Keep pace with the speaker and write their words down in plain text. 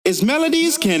Its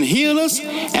melodies can heal us,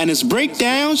 and its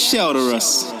breakdowns shelter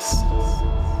us.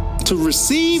 To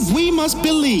receive, we must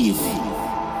believe,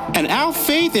 and our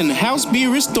faith in the house be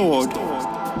restored,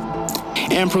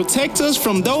 and protect us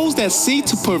from those that seek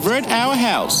to pervert our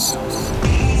house.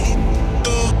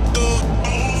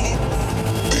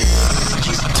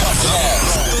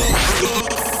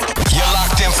 You're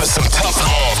locked in for some tough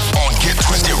love on Get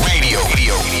Twisted Radio.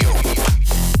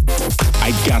 I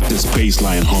got this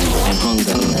bassline hunger.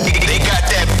 They got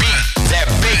that beat, that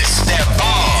bass, that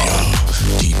bomb.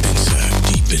 Deep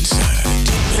inside.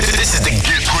 This is the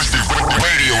Get Twisted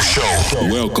Radio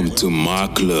Show. Welcome to my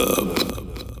club.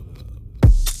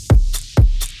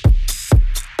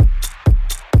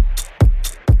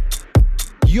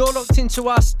 You're locked into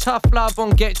us, Tough Love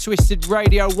on Get Twisted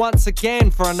Radio once again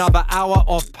for another hour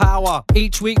of power.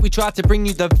 Each week we try to bring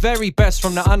you the very best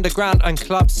from the underground and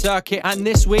club circuit, and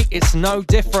this week it's no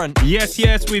different. Yes,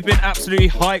 we've been absolutely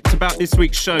hyped about this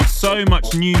week's show. So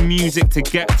much new music to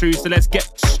get through, so let's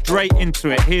get straight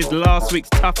into it. Here's last week's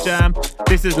Tough Jam.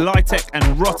 This is Lytek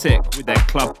and Rotic with their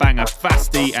club banger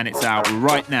Fasty, and it's out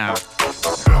right now.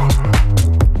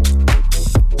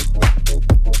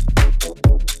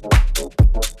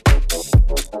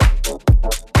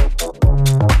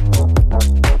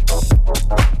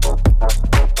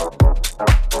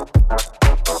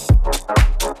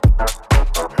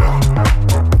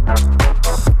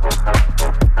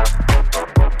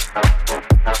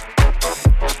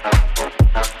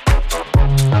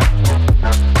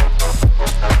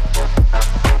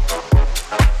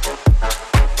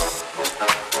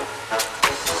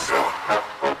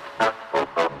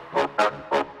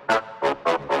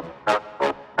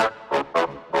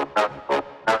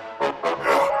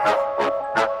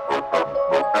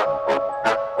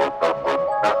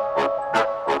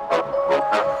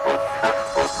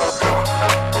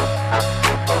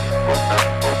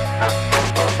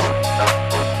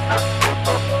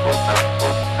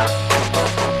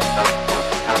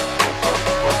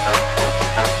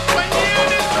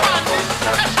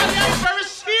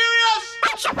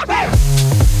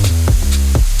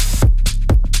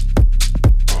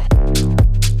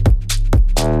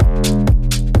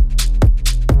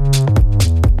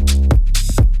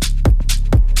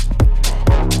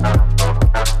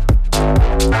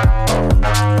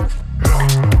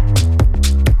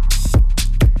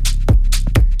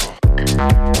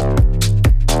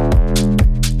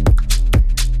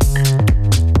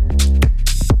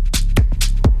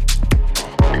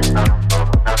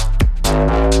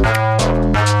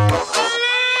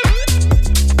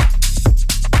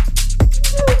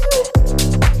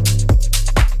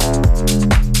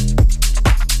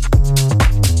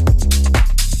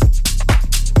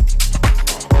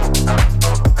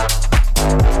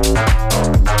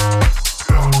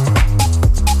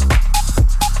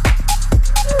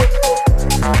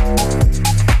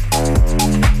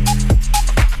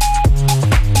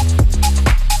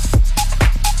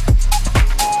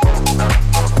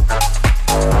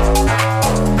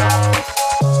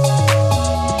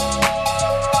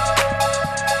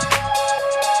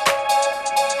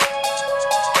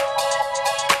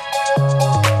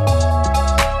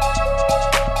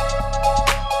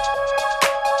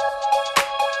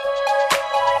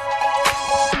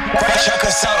 Check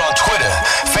us out on Twitter,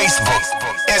 Facebook,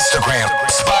 Instagram,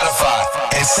 Spotify,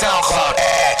 and SoundCloud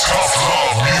at Tough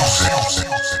Love Music.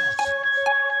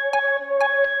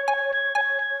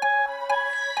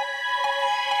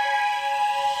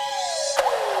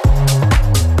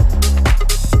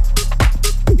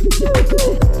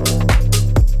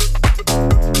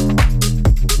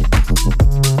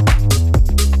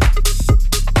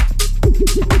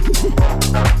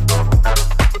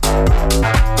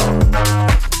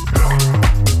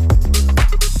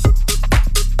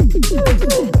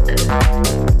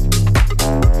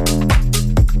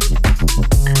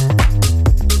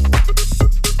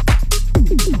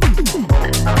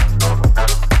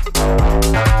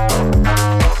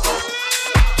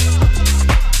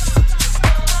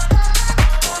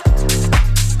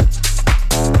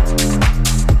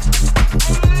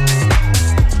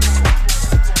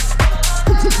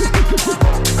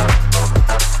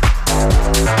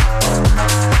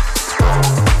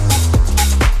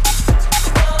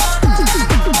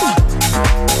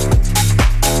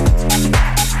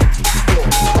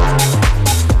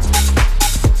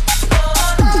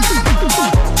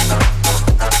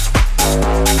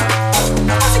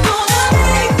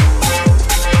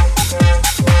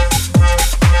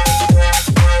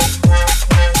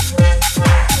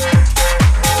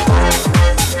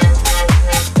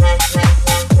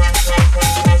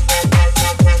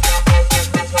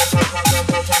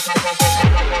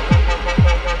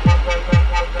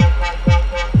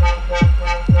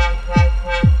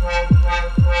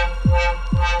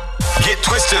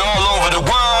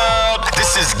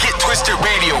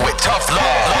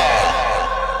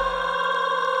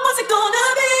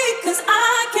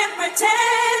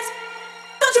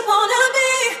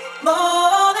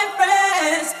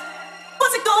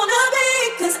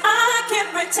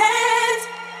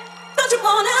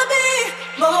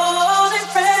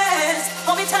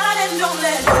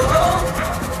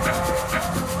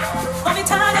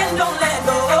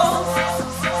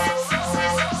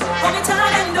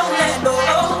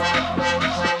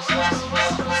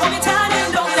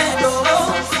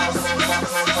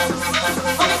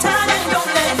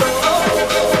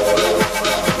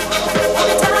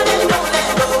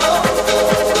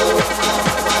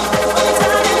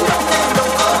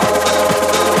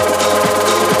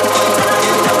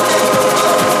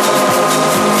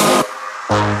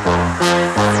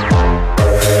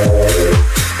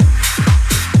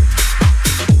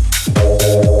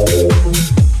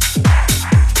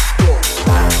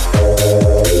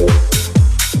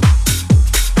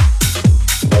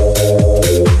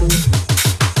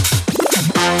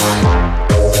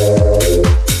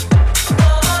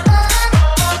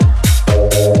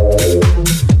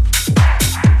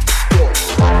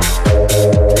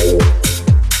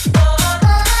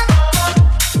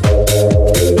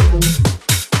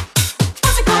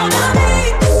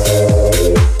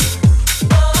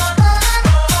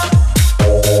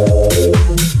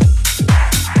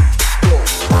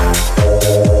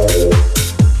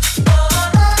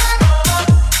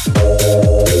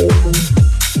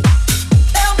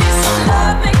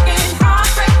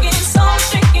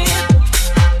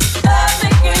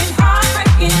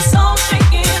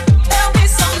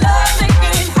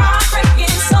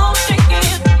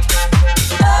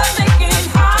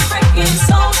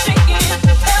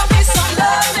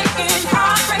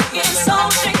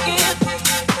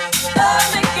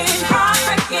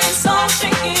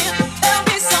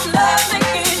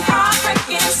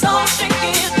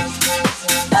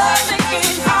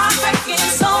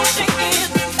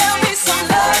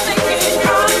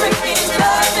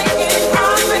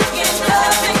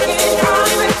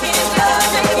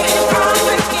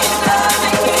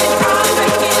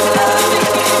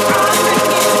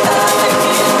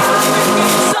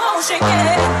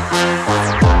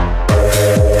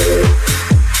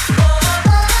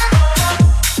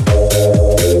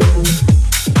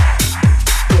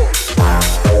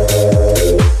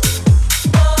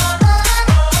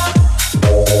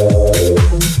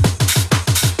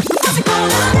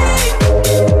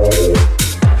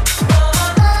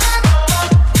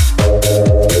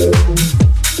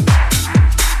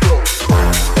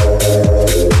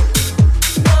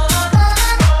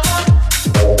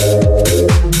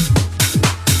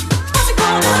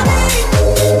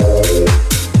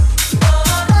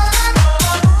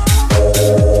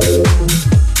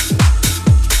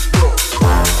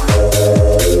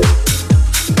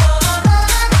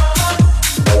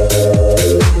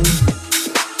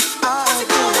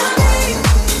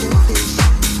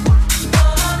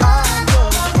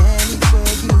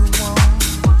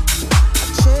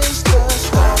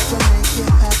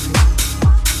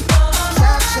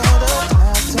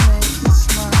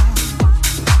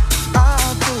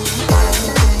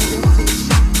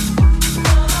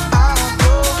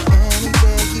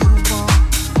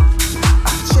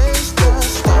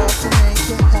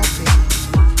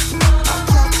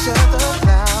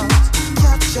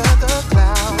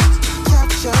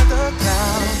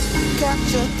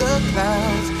 capture the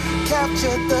clouds,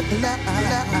 capture the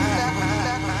night.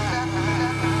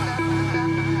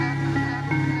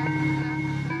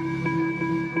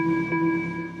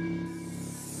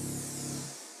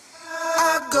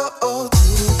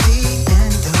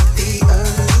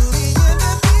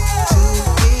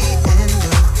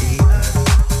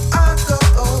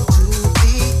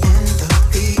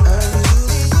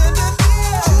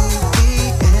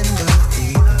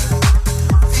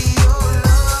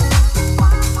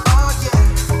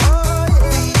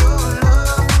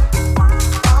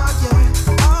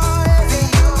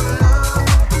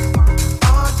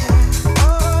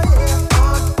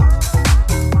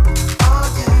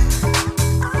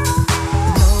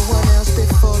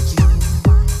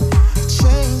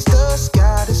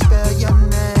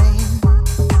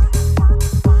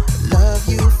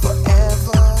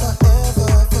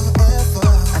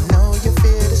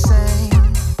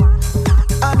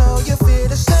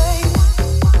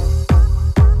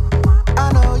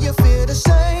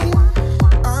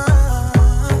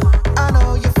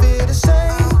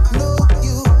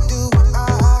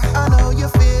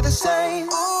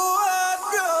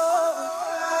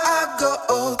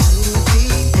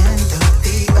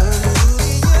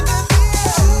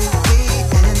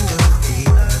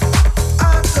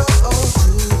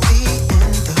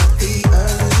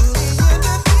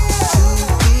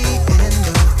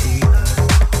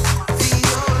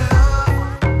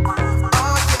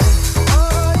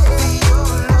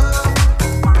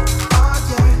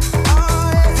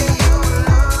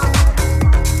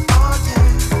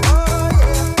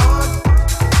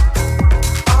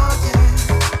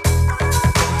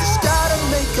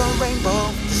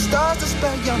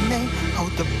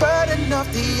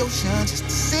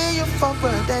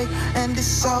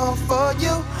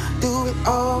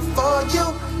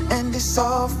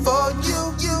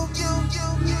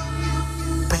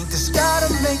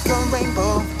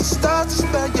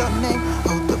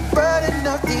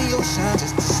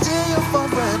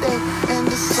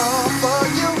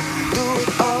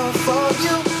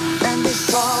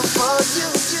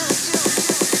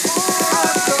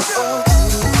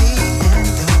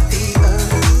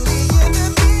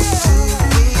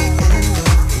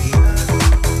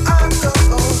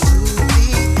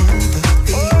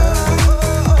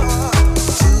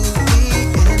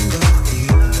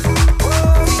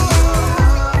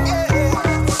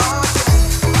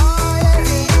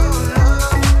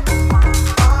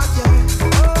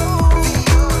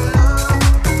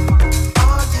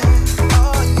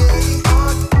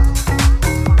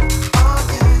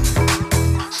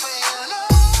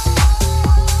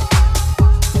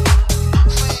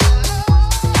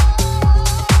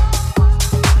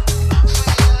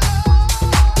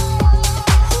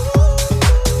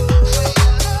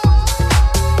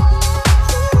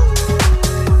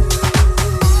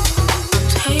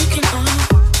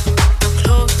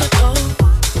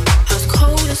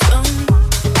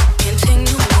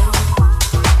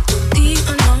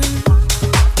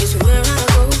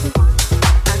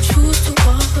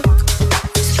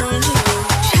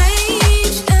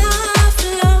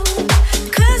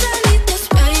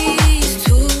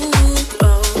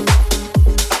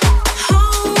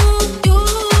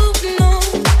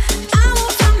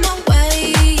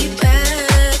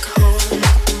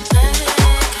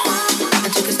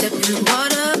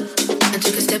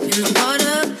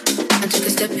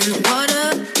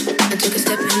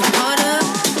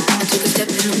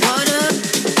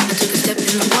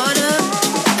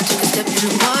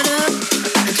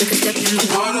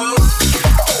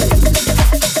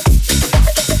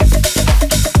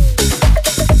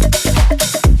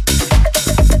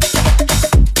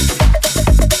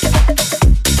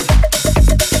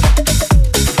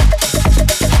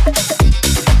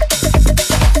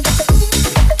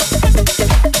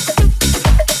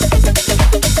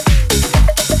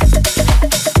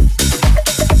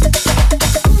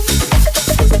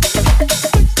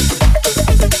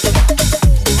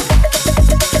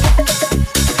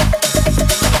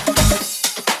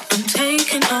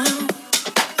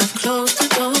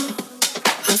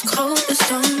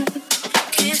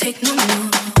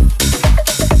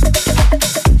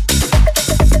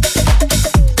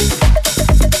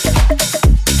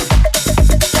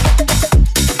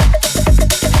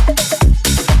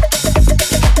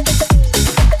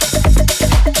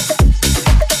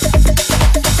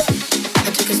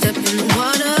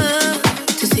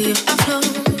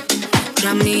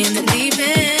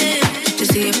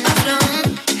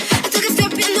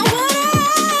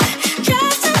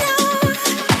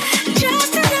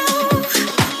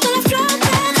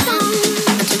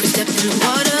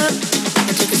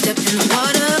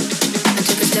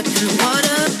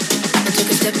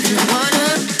 step in the water.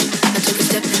 I took a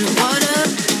step in the water.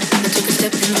 I took a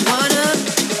step in the water.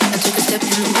 I took a step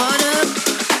in the water.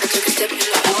 I took a step in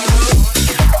the water.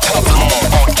 Tough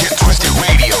Love on Get Twisted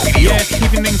Radio. Yes,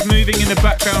 keeping things moving in the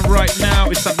background right now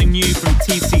is something new from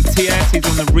TCTS. He's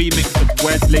on the remix of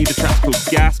Wesley. The track's called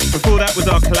Gas. Before that was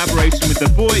our collaboration with The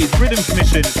Boys, Rhythm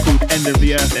Commission. It's called End of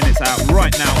the Earth and it's out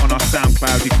right now on our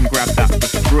SoundCloud. You can grab that for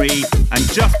free. And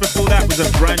just before that was a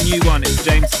brand new one. It's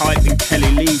James Hype and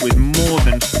Kelly Lee with More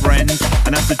Than Friends.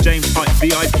 And that's the James Hype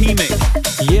VIP mix.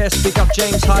 Yes, big up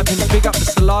James Hype and big up the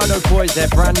Solano Boys. Their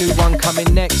brand new one coming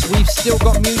next. We've still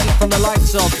got music from the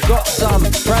likes of Got Some,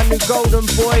 brand new Golden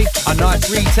Boy, a nice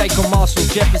retake on Marshall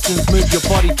Jefferson's Move Your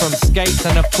Body from Skates,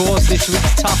 and of course this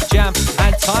week's Tough Jam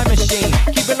and Time Machine.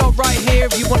 Keep it locked right here.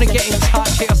 If you want to get in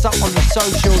touch, hit us up on the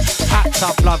socials at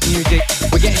Tough Love Music.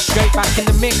 We're getting straight back in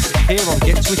the mix here on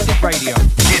Get Twisted Radio.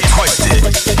 Get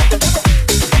Twisted.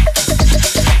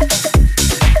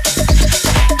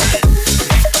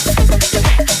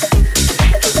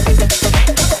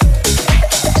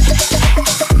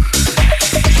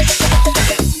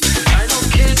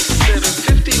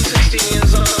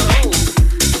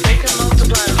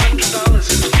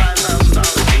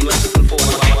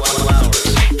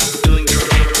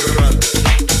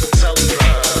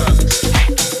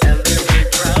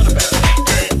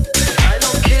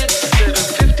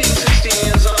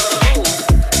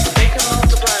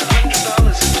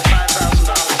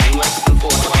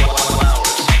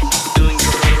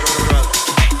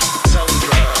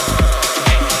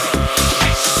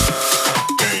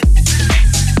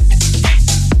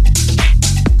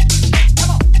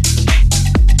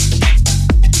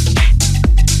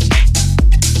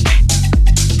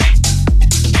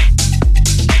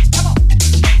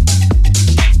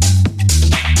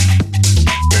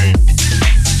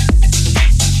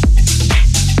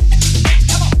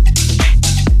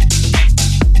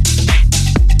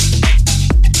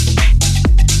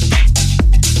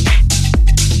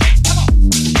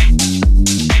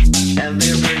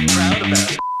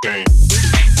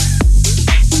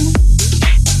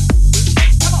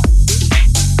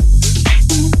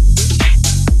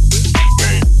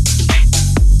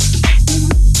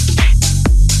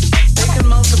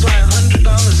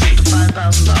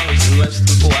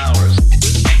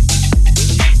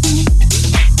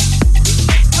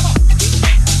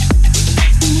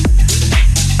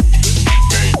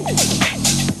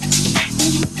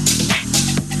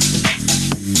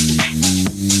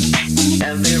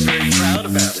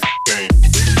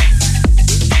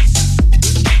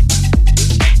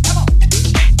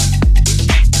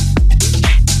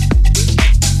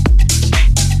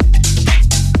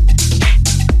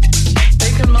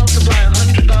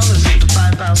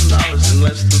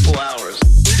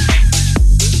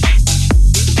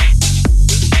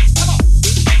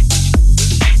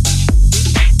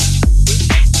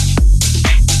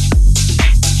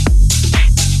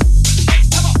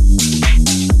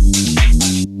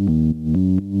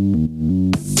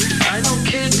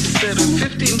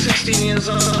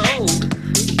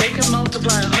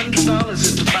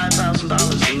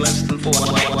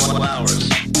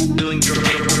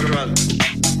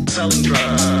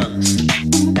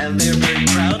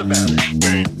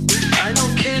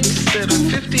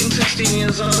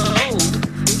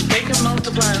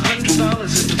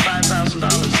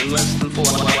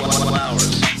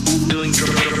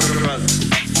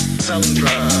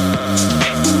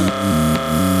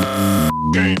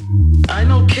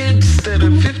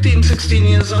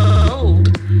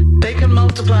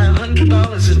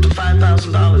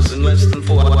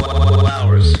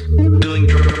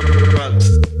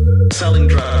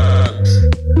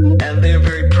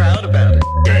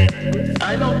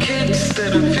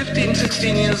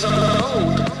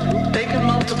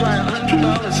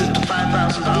 $100 into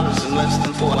 $5,000.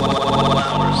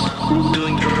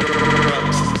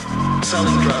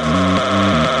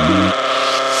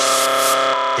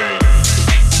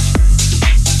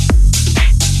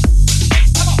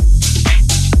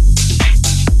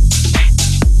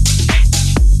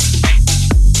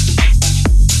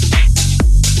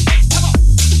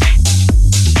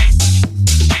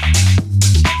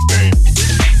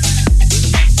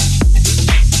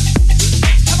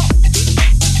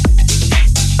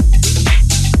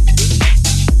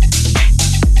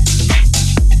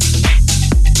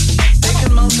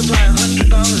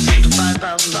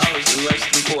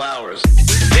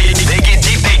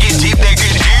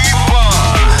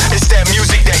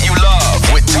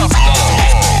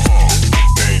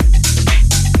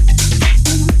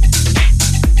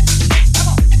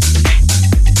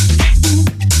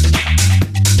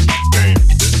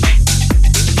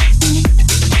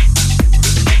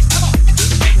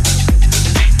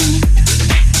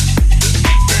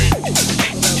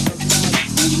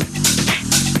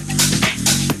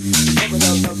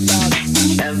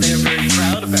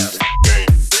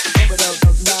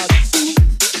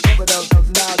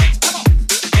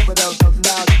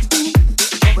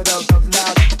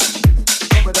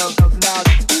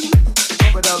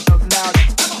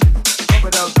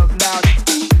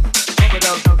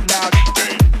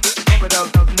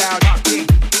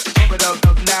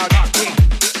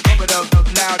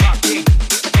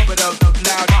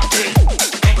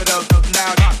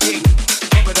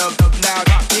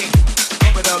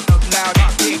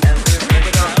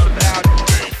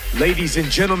 Ladies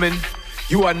and gentlemen,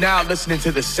 you are now listening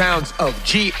to the sounds of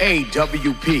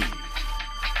GAWP.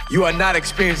 You are not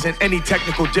experiencing any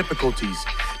technical difficulties.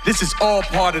 This is all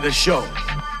part of the show.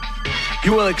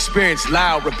 You will experience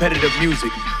loud, repetitive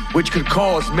music, which could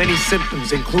cause many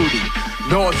symptoms including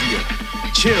nausea,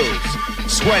 chills,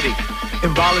 sweating,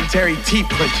 involuntary teeth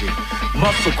clenching,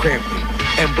 muscle cramping,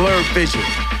 and blurred vision.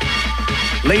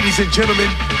 Ladies and gentlemen,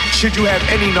 should you have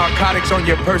any narcotics on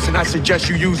your person, I suggest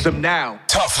you use them now.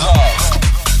 Tough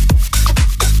love.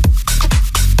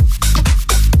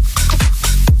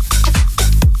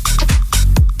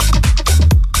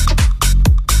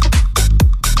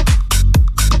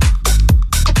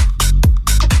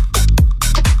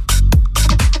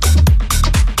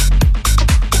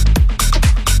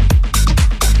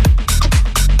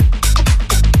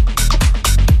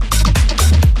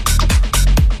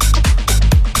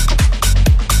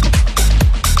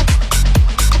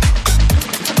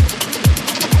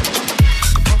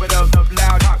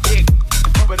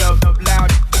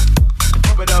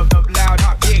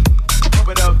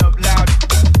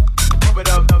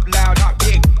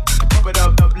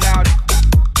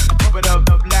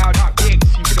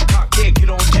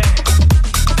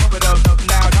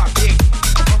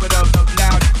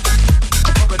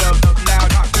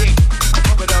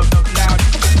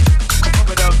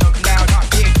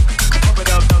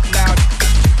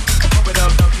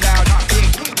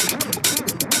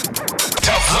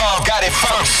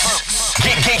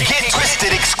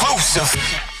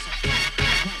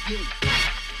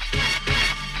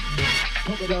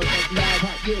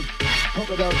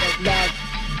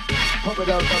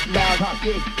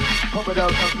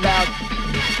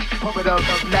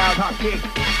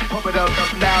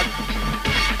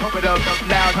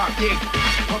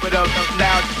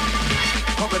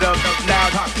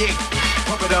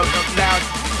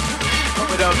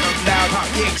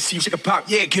 See you shake a pop,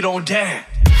 yeah, get on down.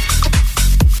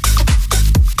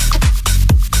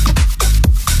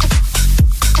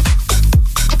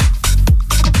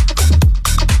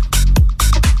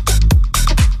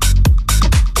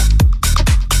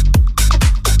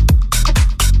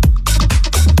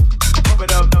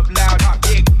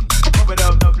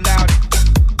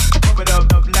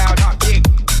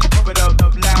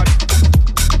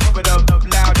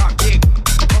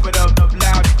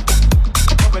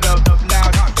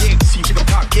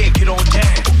 Get on down.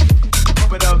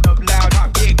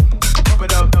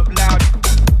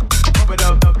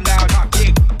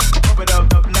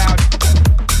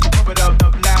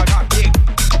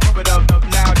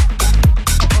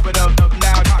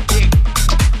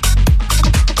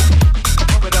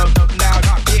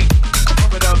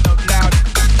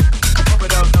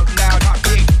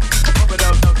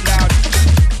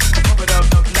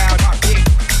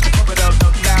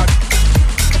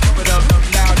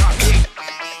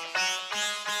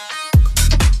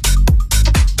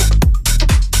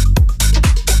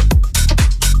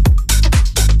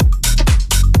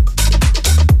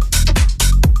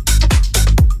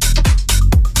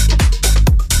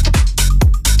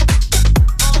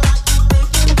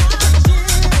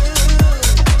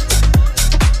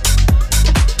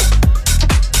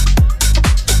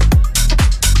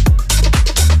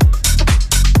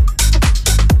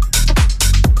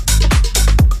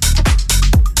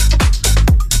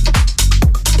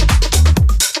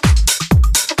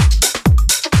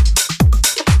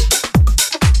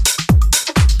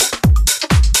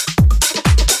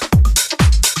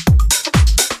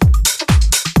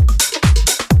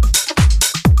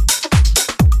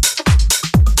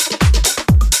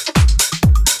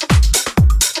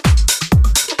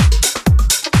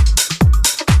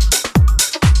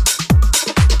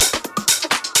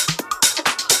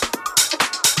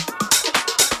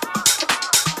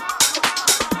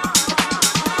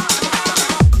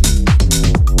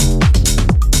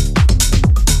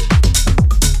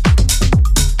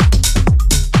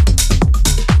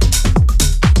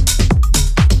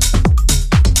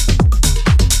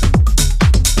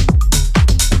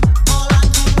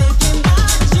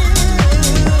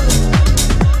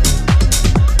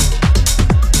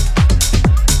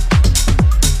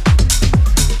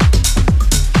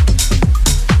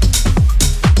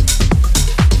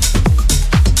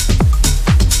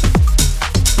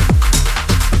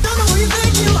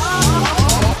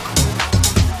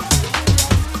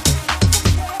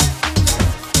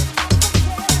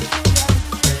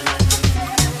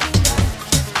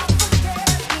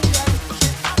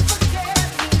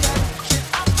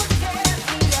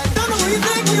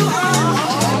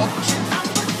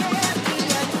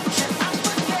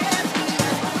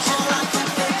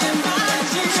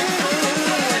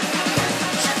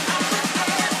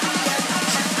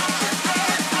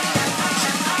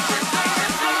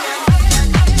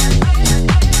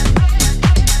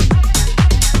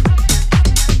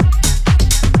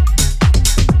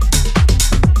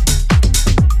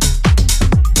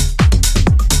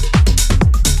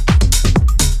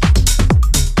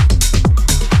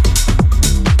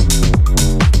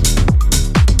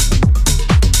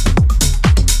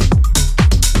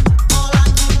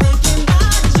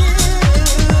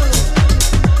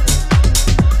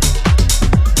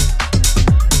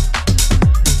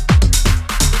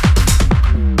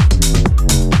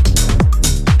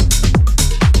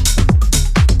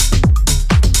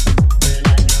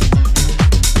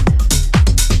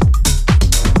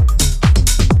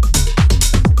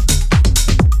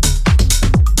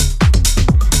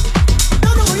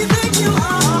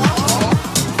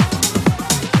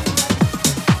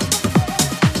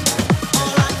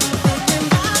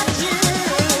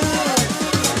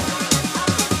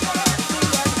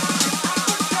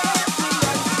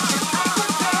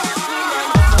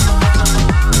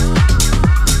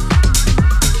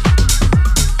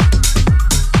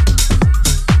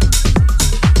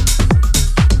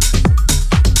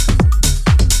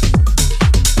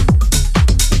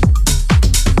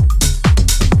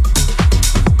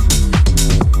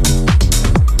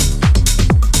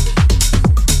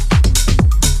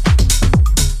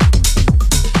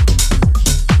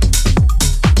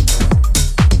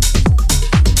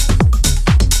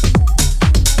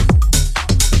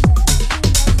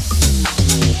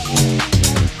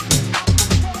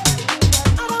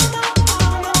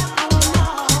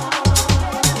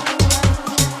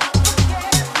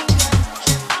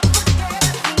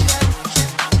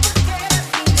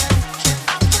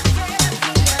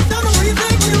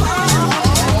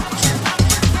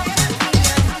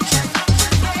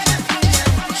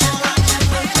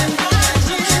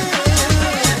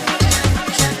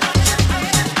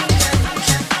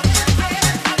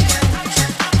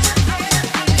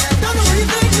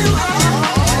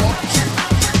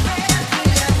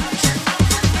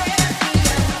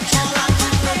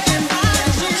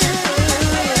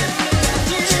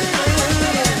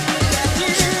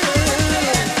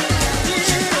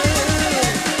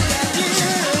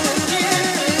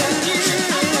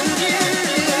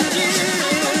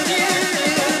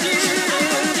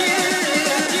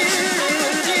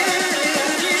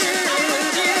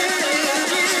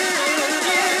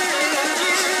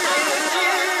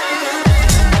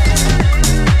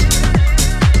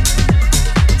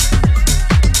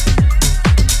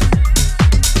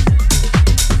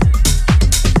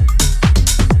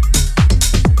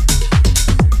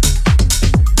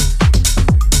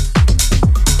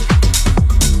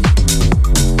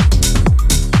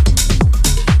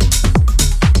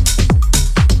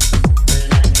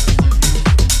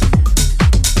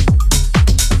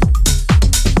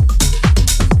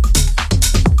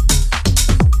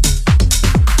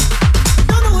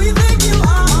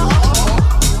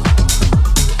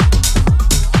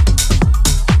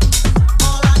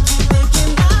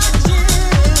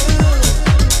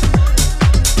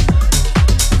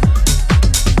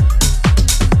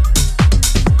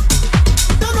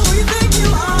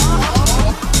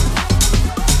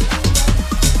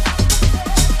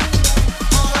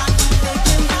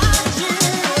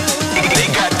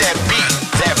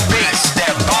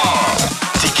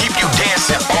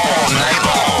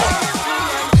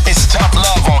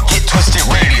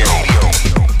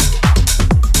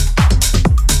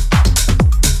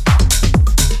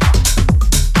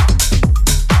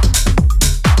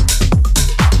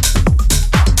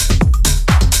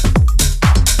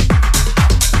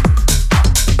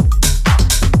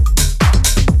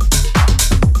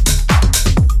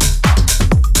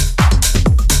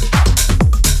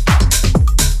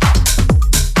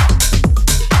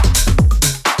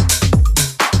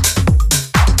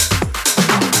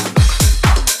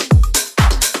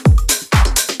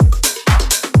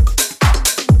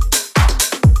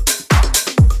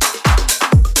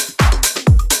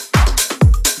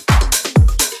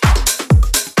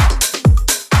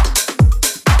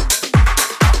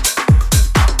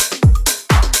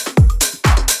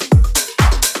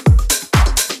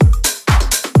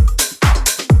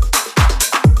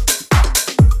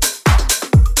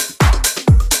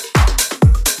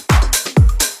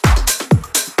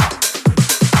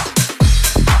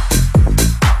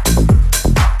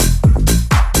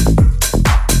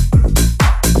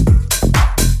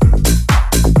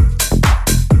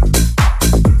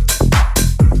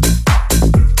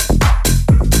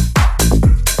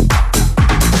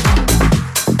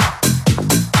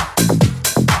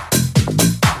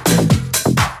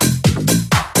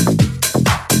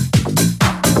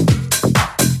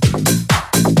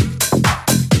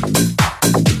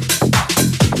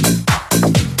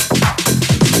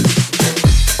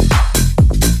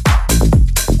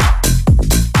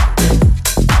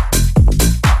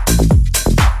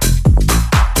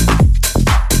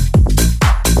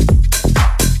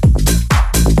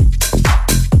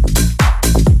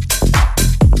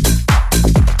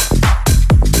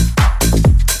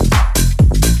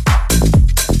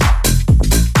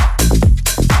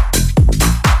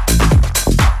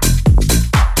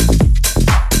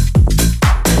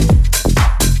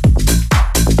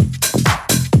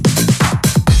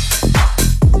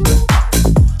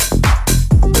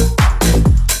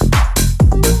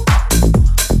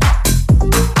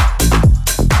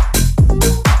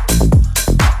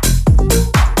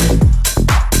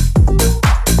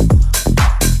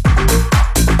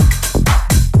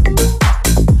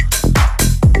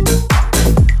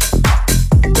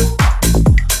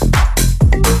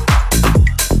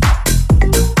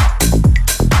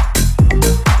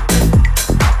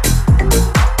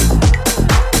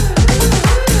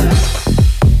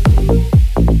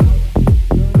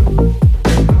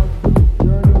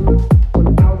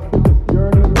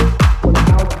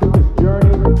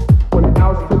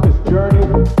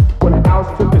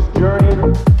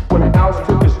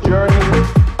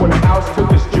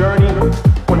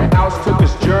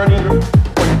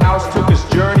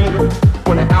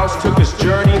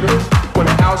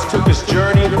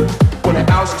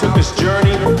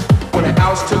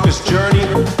 its journey,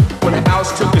 when the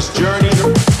house took its journey,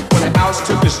 when the house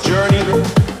took its journey,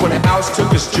 when the house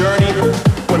took its journey,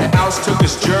 when the house took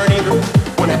its journey,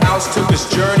 when the house took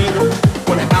its journey,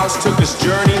 when the house took its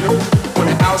journey, when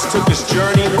the house took its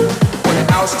journey, when the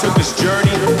house took its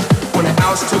journey, when the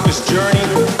house took its journey,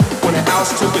 when the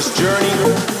house took its journey,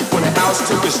 when the house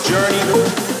took its journey,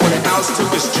 when the house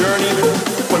took its journey,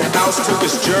 when the house took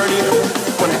its journey,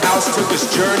 when the house took its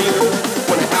journey,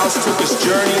 when the house took its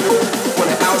journey, when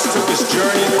the house took its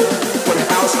journey, when the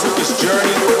house took its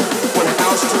journey, when the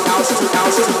house took house to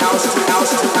house to house to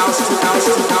house to house to house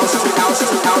to house to house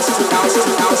to house to house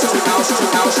to house to house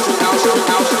to house to house to house to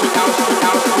house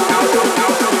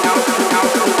to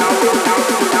house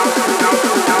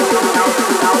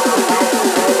to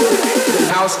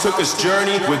the house took its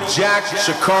journey with Jack,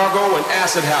 Chicago, and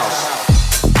Acid House.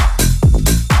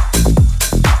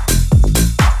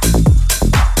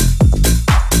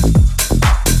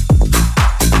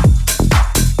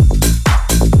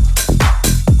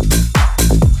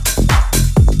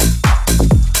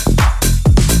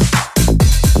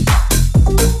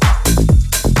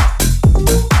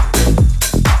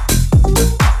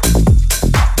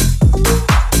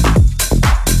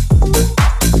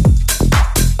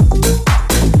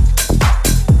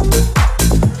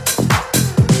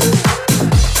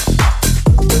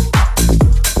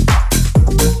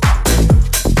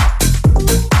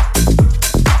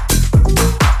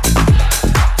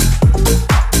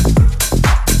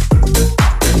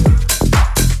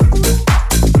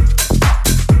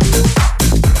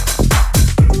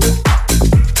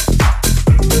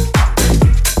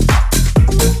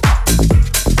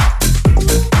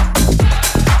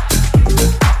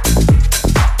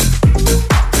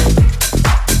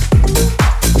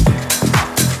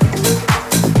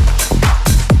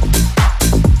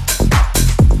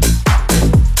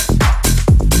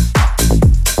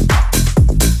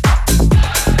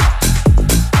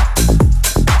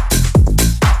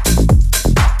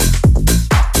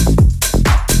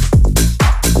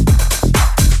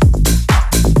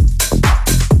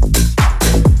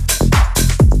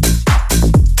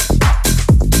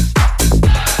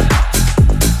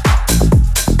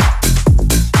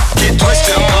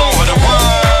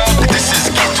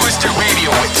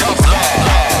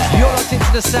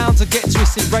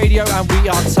 And we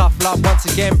are Tough Love once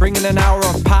again, bringing an hour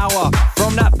of power.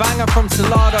 From that banger from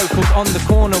Salado called On The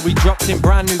Corner, we dropped in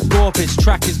brand new Gorp. Its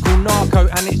track is called Narco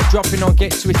and it's dropping on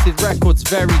Get Twisted Records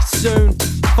very soon.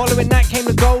 Following that came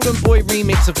the Golden Boy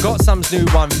remix of Got Some's new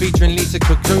one featuring Lisa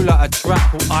Kukula, a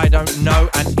track called I Don't Know.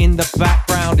 And in the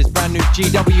background is brand new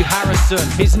GW Harrison,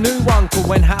 his new one called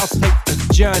When House Takes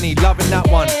a Journey. Loving that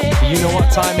one. You know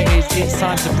what time it is, it's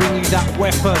time to bring you that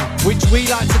weapon, which we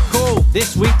like to call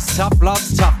this week's Tough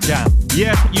Love's Tough Jam.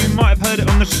 Yeah, you might have heard it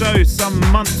on the show some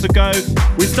months ago.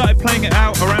 We started playing it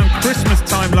out around Christmas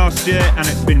time last year and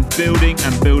it's been building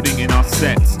and building in our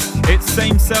sets. It's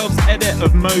Same Selves edit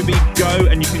of Moby Go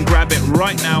and you can grab it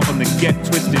right now on the Get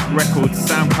Twisted Records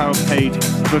SoundCloud page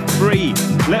for free.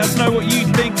 Let us know what you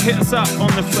think. Hit us up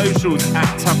on the socials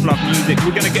at Tough Love Music.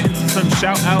 We're going to get into some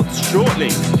shout outs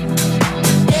shortly.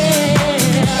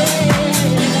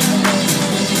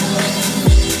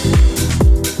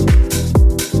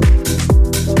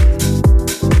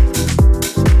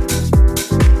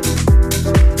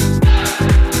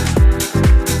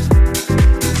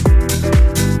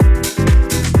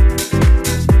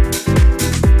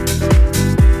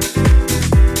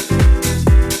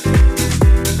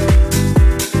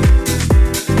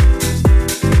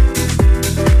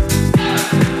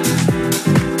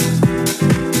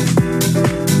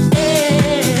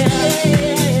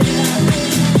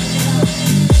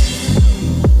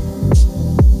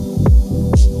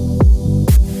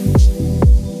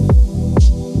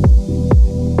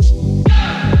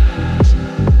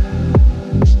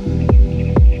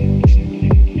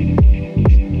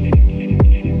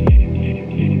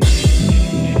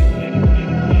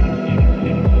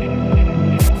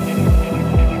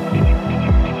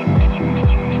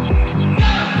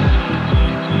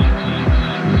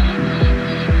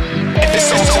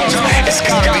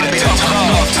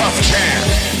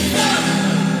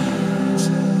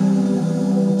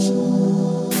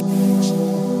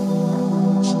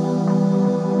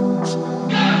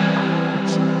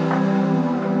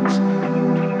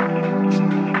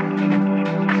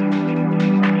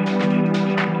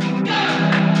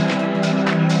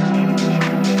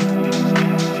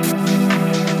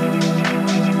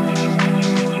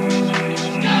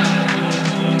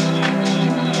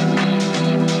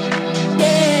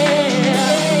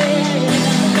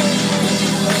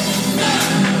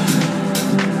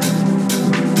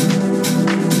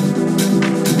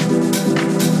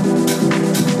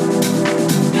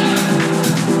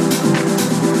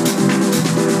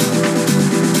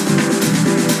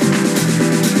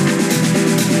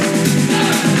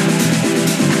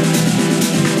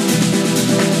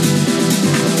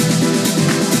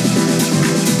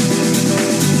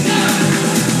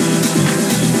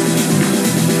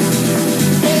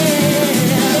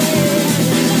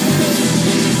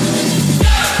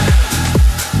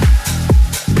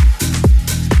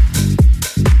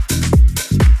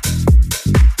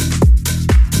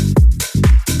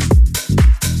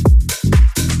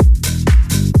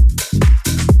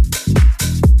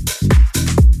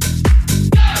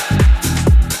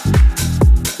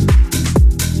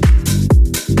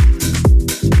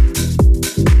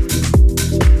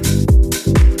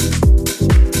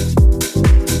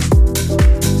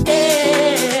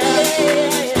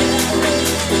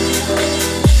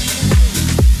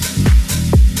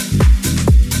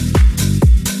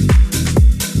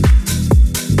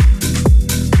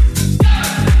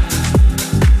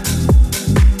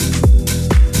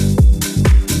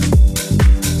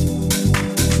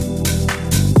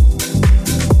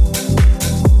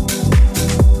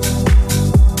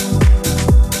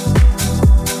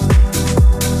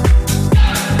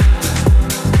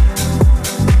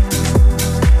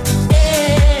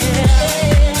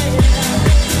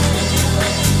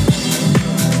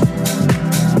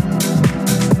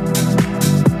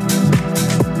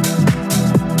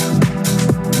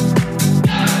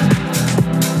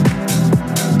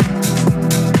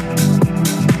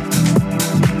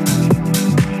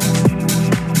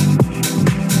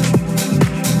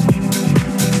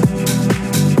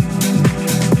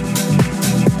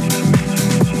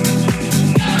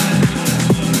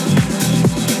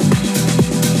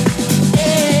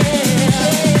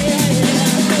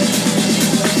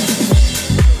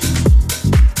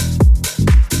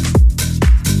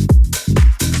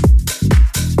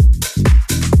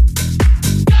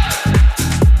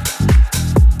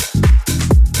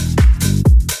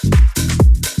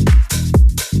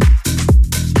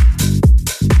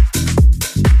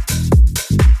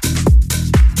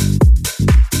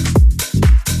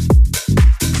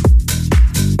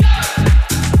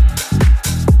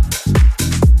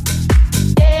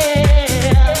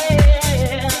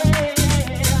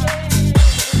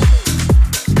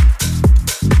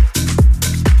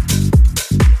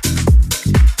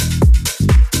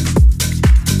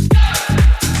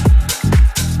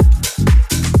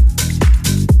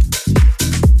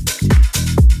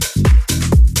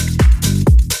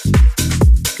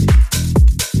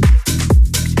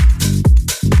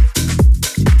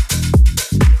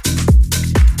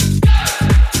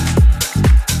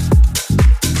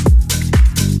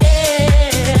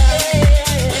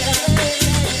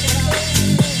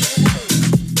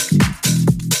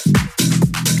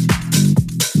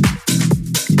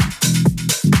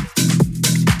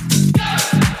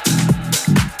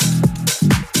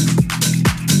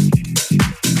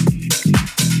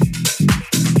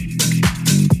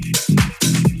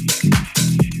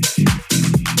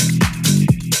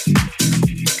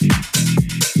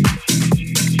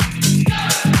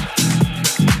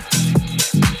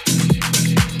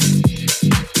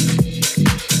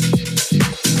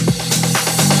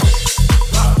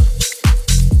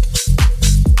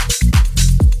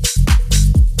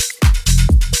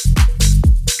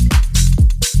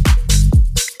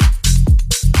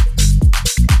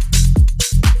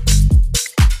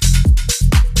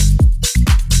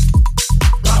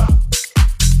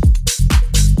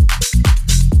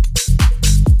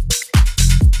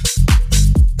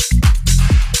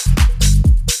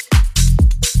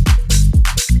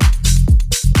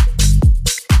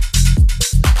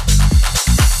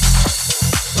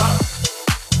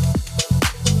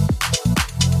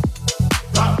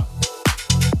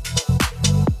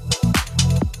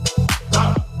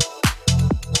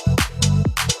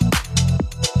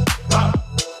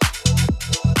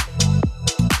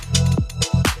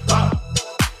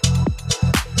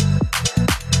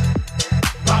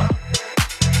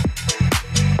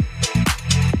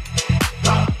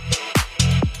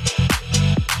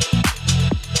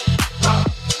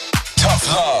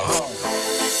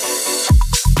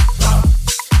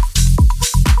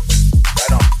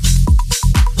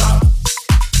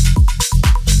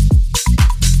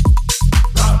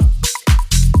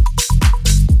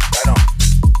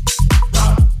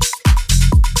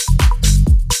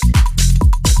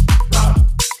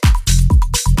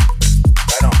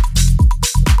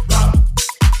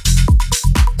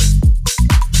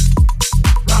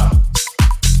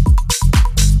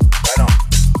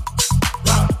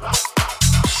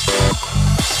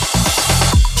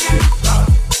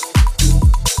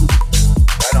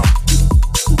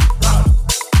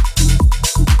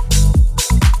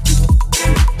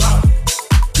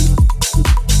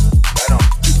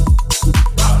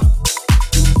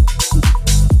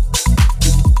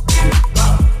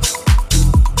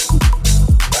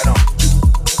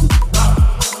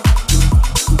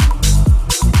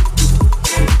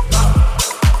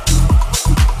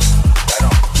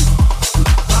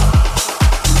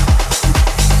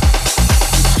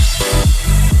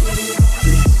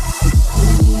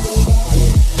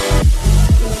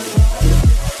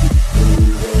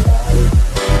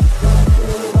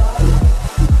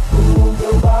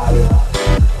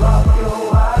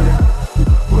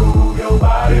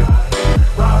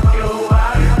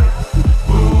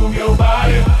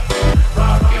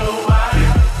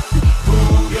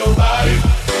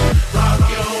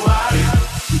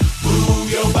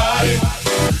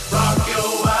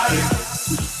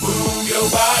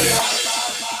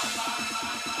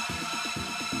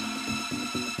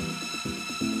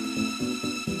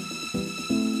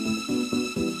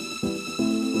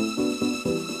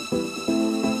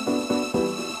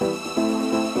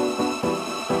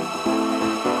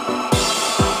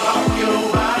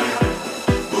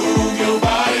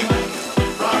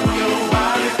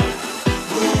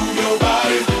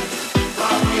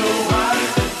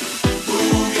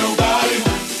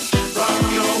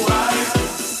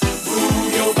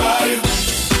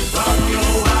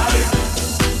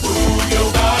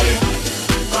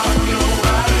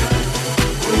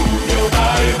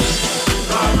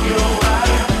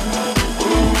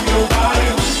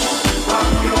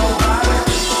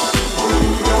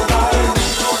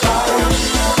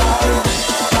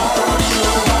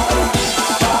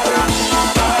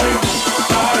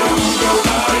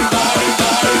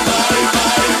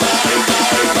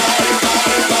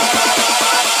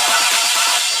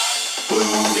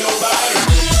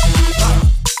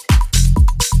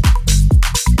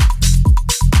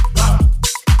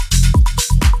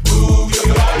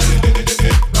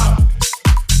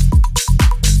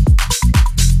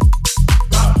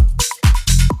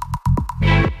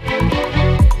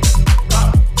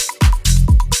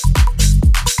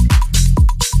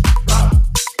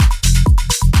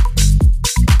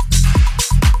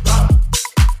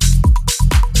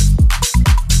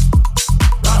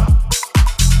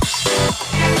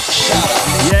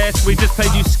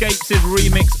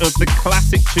 remix of the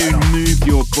classic tune Move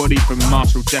Your Body from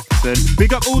Marshall Jefferson.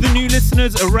 Big up all the new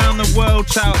listeners around the world.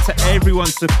 Shout out to everyone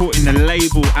supporting the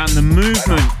label and the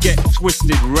movement. Get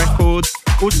Twisted Records.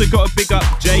 Also got to big up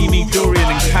Jamie, Dorian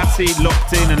and Cassie,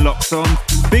 locked in and locked on.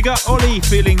 Big up Ollie,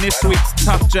 feeling this week's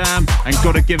Tough Jam. And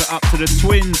got to give it up to the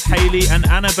twins, Hayley and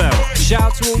Annabelle. Shout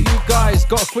out to all you guys.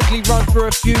 Got to quickly run through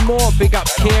a few more. Big up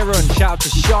Kieran. Shout out to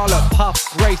Charlotte,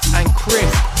 Puff, Grace and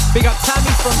Chris. Big up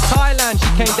Tammy from Thailand.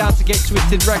 She came down to Get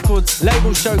Twisted Records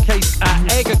label showcase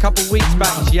at Egg a couple weeks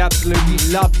back and she absolutely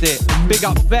loved it. Big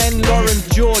up Ben, Lauren,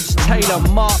 George, Taylor,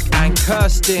 Mark and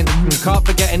Kirsten. And can't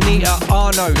forget Anita,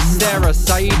 Arno, Sarah,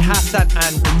 Saeed, Hassan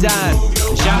and Dan.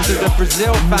 And shout out to the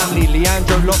Brazil family,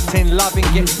 Leandro locked in, loving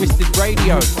Get Twisted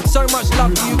Radio. So much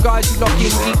love to you guys who lock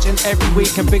in each and every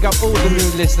week, and big up all the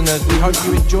new listeners. We hope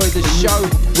you enjoy the show.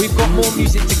 We've got more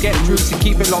music to get through, so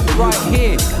keep it locked right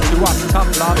here to us,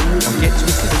 Tough Love on Get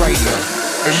Twisted Radio.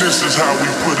 And this is how we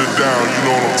put it down, you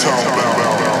know what I'm talking about.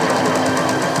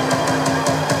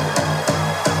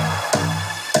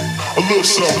 A little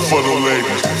something for the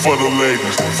ladies, for the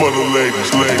ladies, for the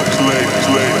ladies, ladies.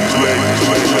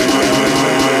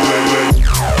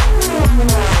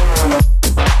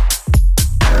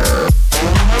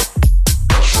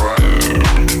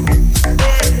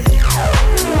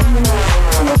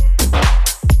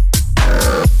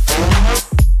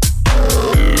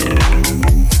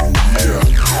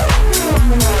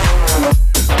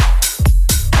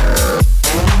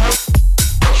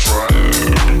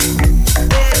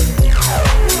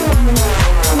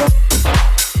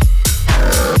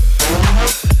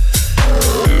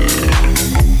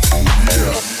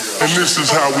 This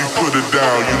is how we put it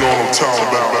down, you know what I'm talking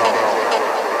about.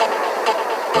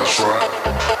 That's right.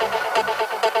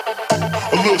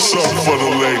 A little something for the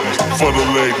ladies, for the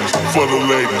ladies, for the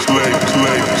ladies, ladies.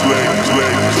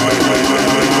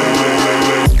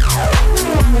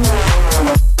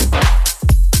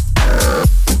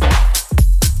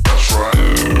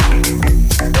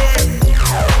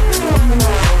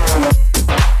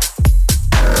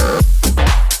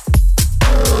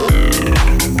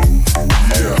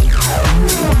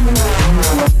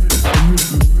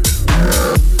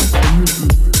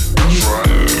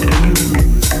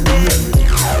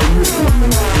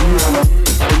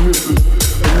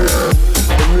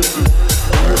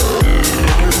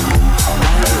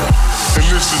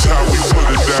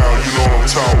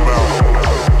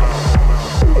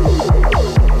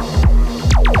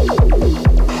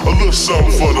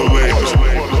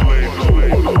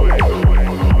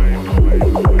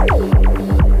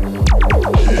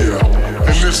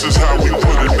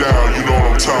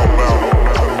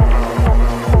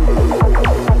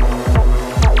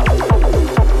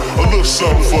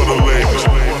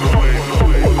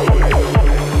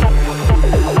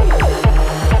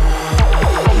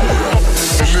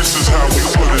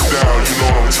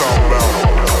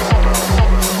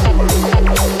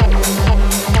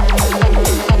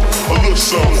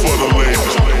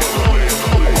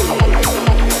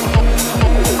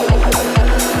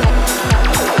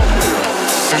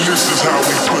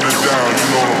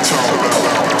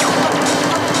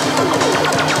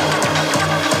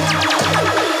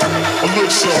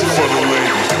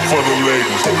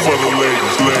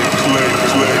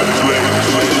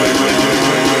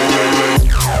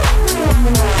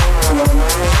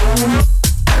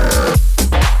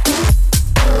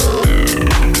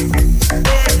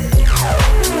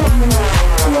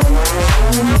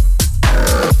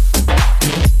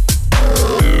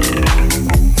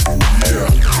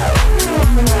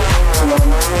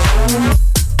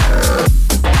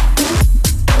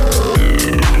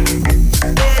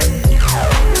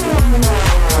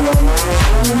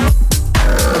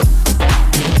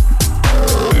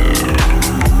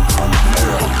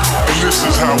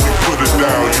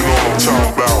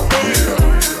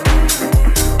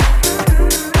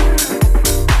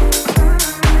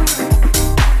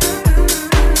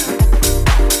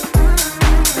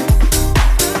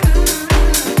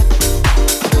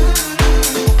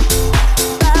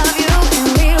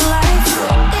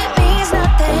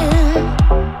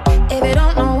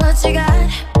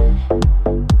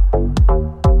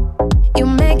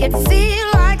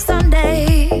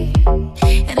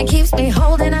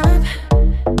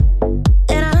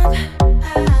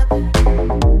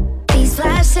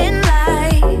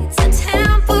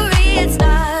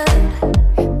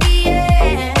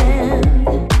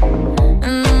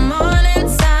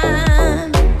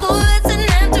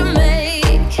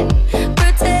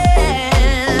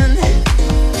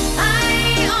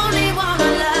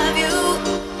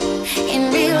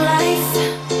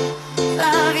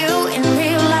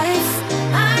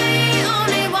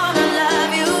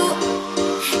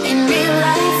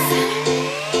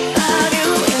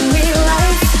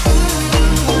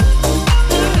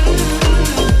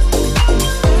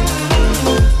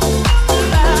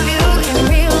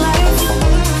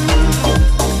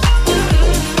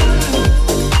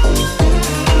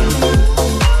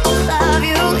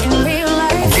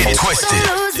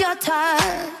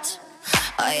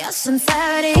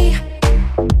 sincerity.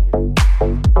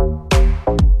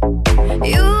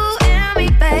 You and me,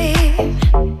 babe,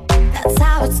 that's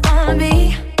how it's gonna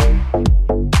be.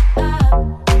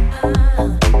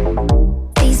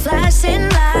 These flashing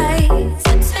lights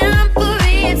are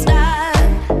temporary, it's not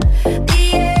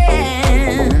the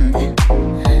end.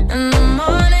 In the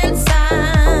morning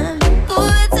time,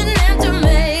 what's an end to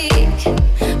make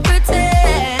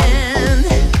pretend?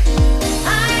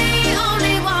 I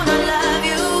only wanna love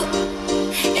you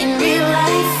in real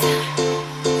life,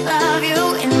 love you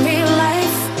in real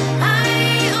life. I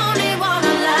only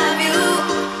wanna love you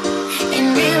in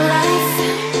real life,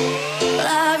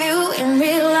 love you in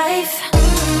real life.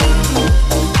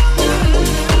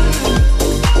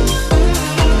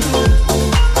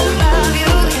 Love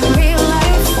you in real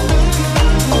life.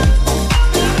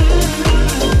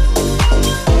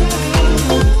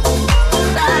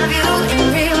 Love you in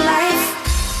real life.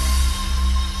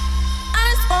 I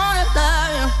just wanna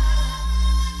love you.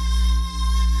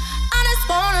 I just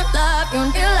wanna love you in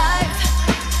real life.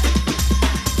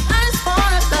 I just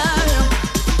wanna love you.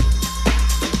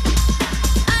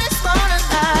 I just wanna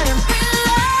love you in real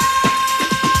life.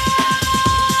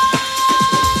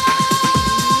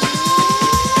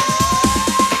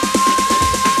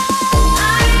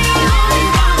 I only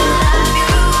wanna love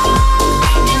you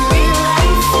in real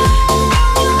life.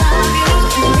 Love you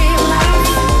in real life.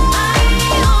 I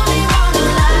only wanna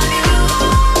love you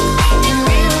in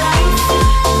real life.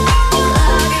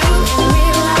 Love you in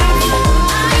real life.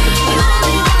 I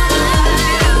only wanna love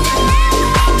you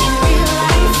in real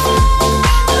life.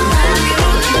 Love you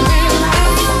in real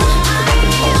life.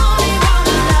 I only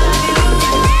wanna love you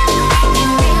in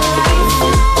real life.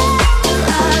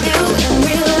 Love you in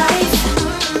real life.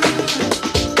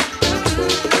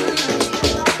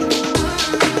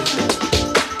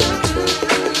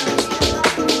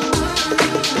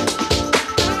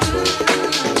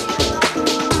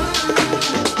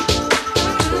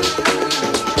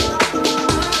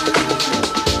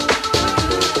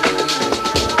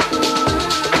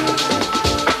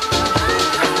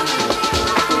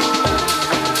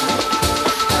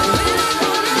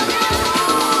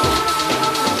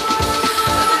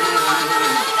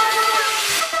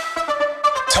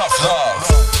 Tough love.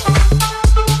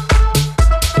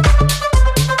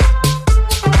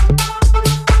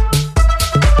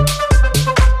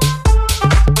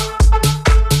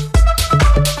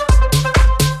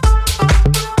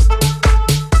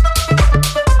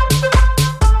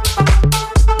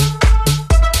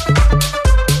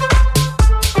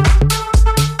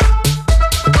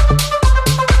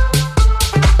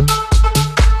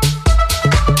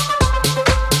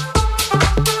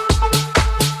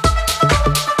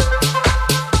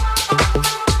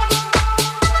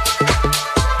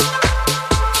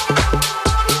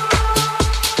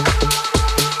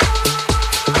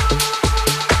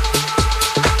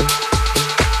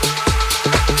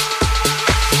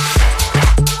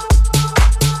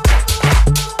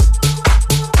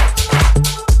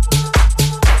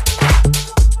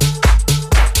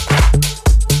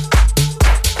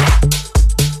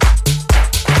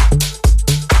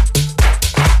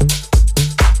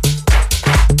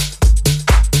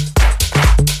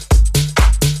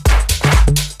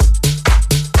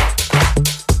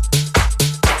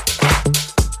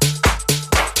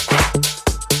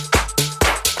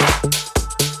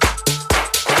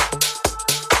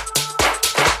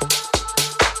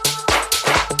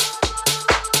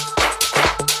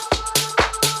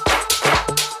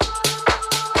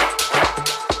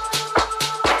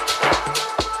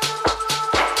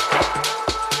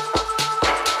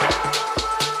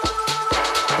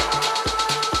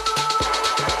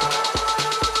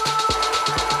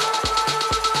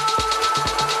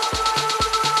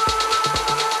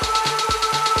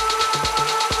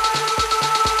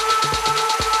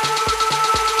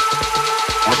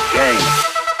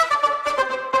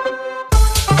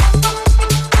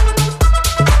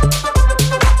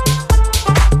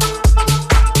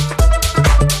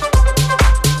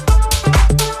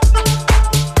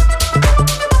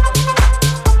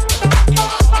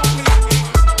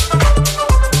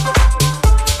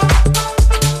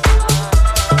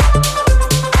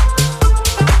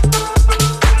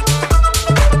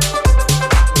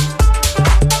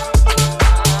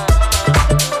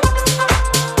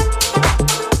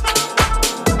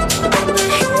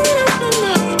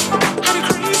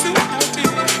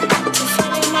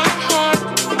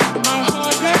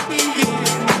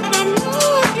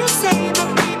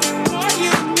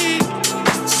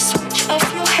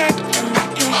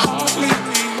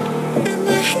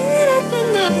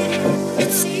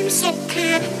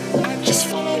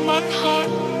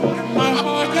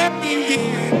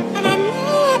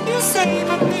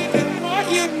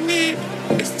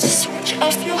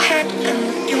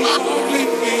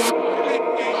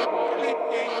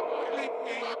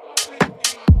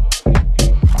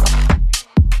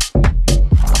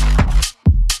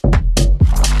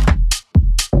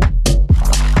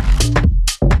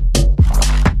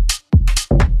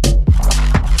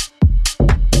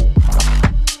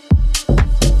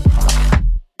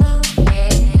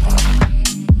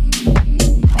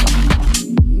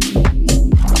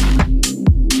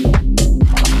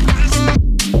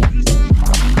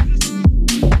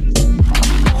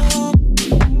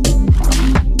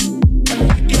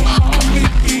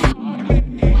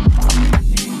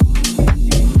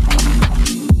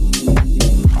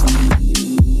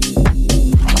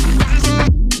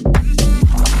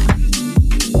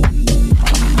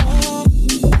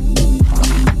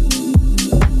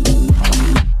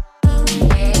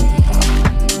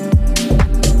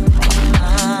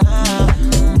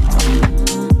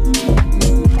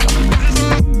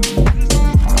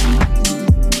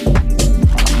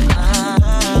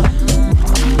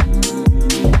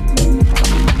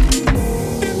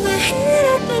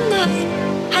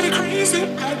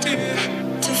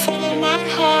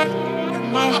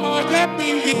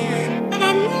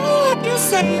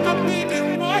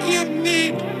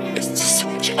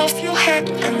 switch off your head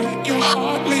and let your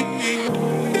heart lead.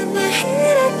 In the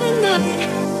heat of the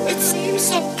night, it seems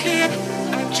so clear.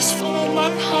 I just follow my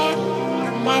heart,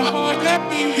 and my heart let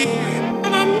me lead.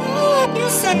 And I know what you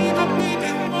say, but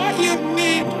maybe what you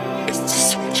need is to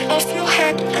switch off your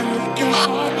head and let your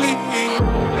heart lead.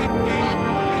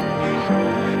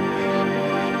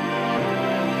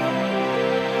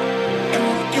 And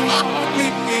let your heart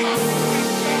lead.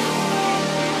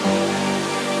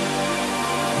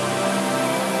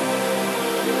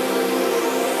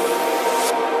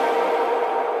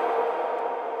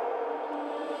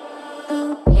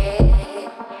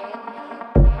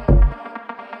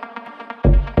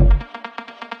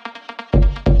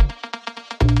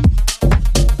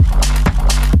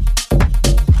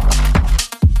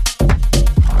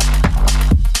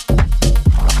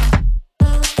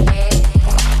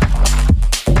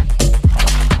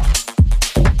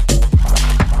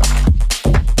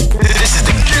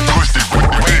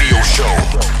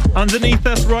 Underneath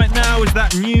us right now is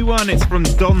that new one. It's from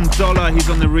Don Dollar. He's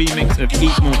on the remix of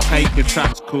Eat More Cake. The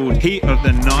track's called Heat of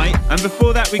the Night. And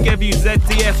before that, we gave you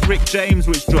ZDS Rick James,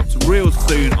 which drops real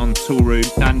soon on Toolroom.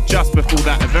 And just before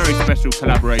that, a very special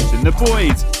collaboration. The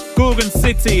boys, Gorgon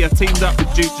City, are teamed up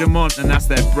with Duke Jamont, and that's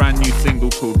their brand new single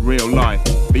called Real Life.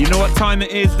 But you know what time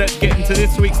it is? Let's get into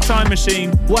this week's Time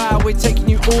Machine. Wow, we're taking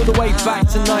you all the way back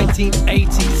to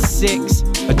 1986.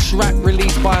 A track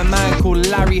released by a man called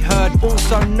Larry Heard,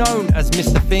 also known as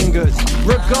Mr. Fingers.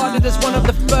 Regarded as one of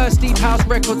the first deep house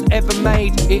records ever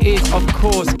made, it is, of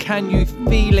course, Can You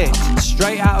Feel It?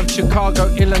 Straight out of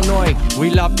Chicago, Illinois. We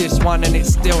love this one and it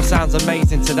still sounds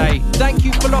amazing today. Thank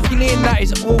you for locking in. That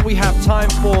is all we have time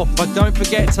for. But don't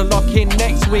forget to lock in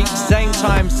next week, same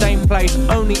time, same place,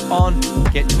 only on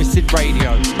Get Twisted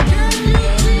Radio.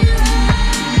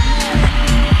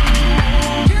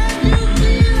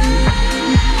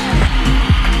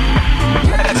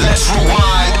 Let's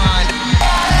rewind.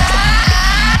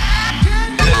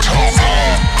 Let's go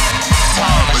home.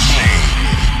 Time machine.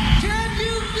 Can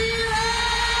you feel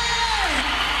it?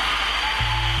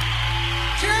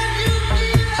 Can you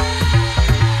feel it?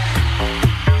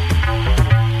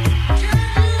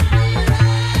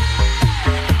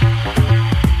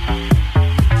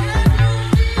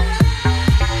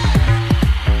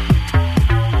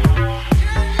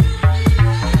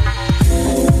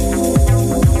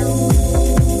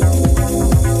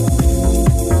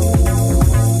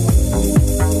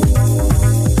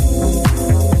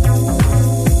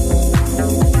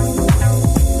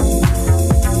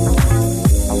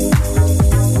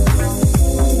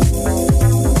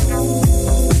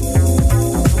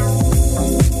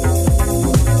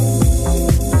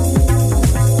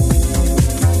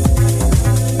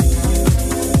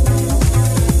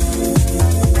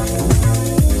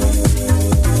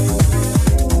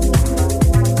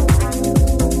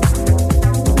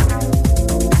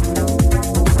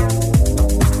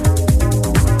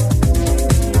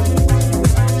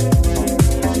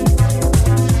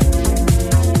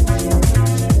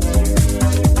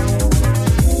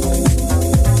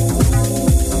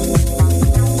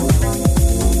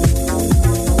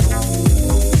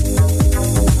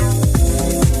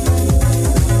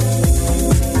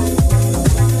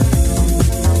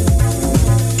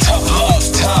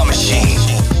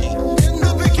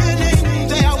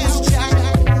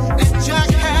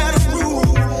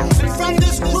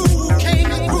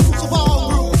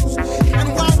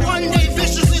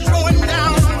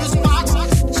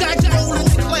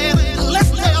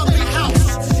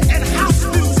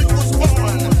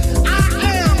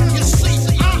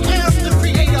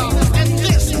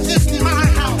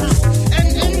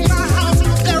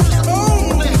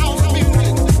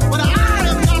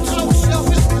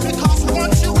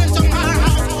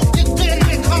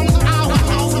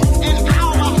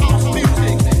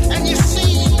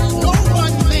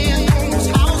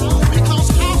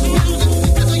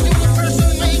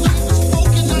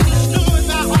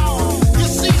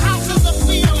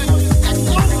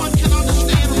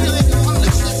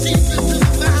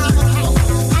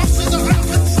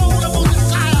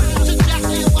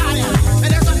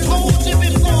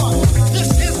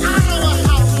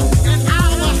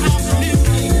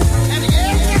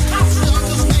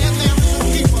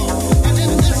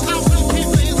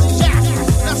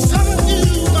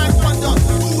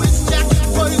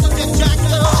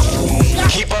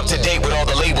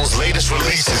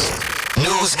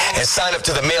 News and sign up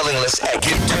to the mailing list at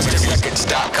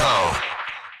GetTwistedRecords.com.